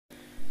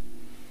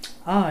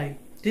Hi,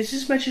 this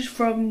is a message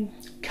from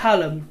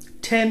Callum.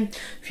 Tim,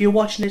 if you're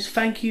watching this,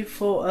 thank you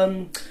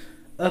for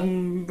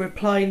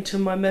replying to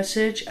my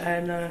message,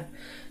 and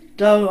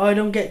though I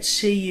don't get to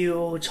see you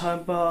all the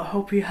time, but I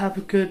hope you have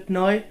a good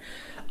night.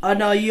 I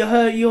know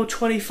you're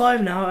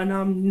 25 now, and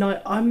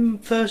I'm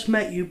first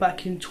met you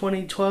back in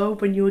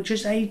 2012 when you were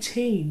just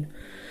 18.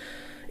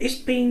 It's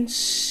been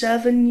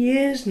 7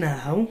 years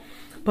now,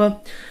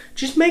 but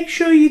just make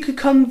sure you could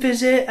come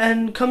visit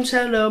and come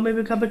say hello,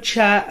 maybe have a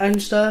chat and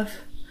stuff.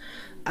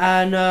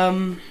 And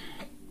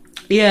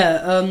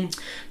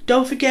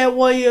don't forget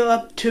what you're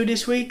up to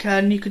this week,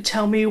 and you could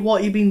tell me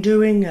what you've been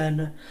doing.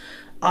 And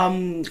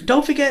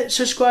don't forget to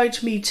subscribe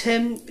to me,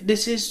 Tim.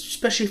 This is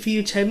especially for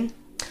you, Tim.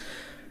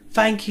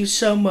 Thank you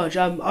so much.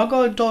 I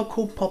got a dog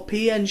called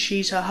Poppy, and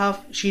she's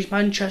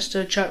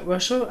Manchester Jack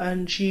Russell,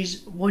 and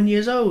she's 1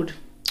 year old.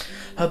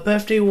 Her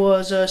birthday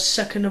was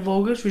 2nd of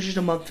August, which is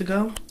a month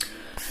ago.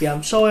 Yeah,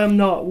 I'm sorry I'm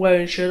not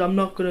wearing a shirt. I'm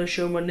not gonna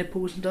show my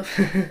nipples and stuff.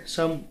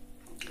 So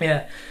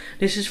yeah,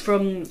 this is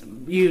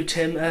from you,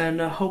 Tim,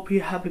 and I hope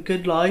you have a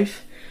good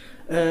life.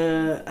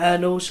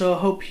 And also I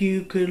hope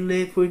you could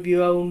live with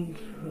your own.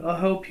 I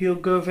hope your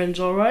girlfriend's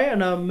alright,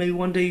 and maybe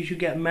one day you should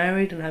get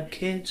married and have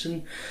kids.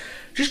 And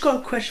just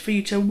got a question for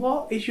you, Tim.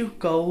 What is your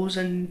goals?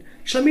 And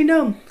just let me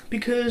know,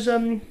 because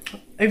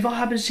if I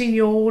haven't seen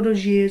you all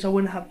those years, I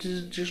wouldn't have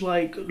to just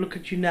like look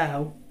at you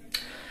now.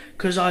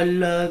 Because I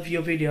love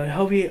your video. I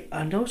hope you,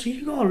 and also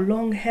you got a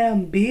long hair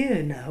and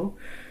beard now.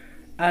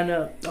 And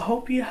I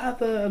hope you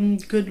have a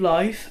good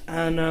life.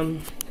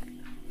 And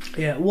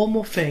yeah, one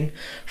more thing.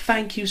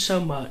 Thank you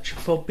so much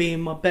for being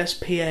my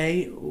best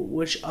PA,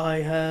 which I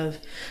have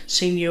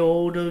seen you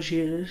all those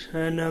years.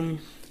 And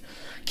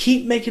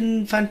keep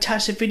making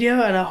fantastic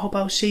video. And I hope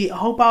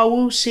I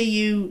will see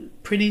you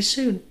pretty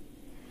soon.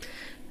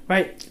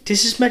 Right,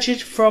 this is a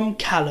message from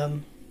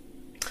Callum.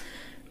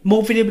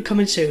 More video will be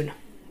coming soon.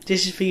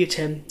 This is for you,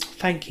 Tim.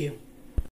 Thank you.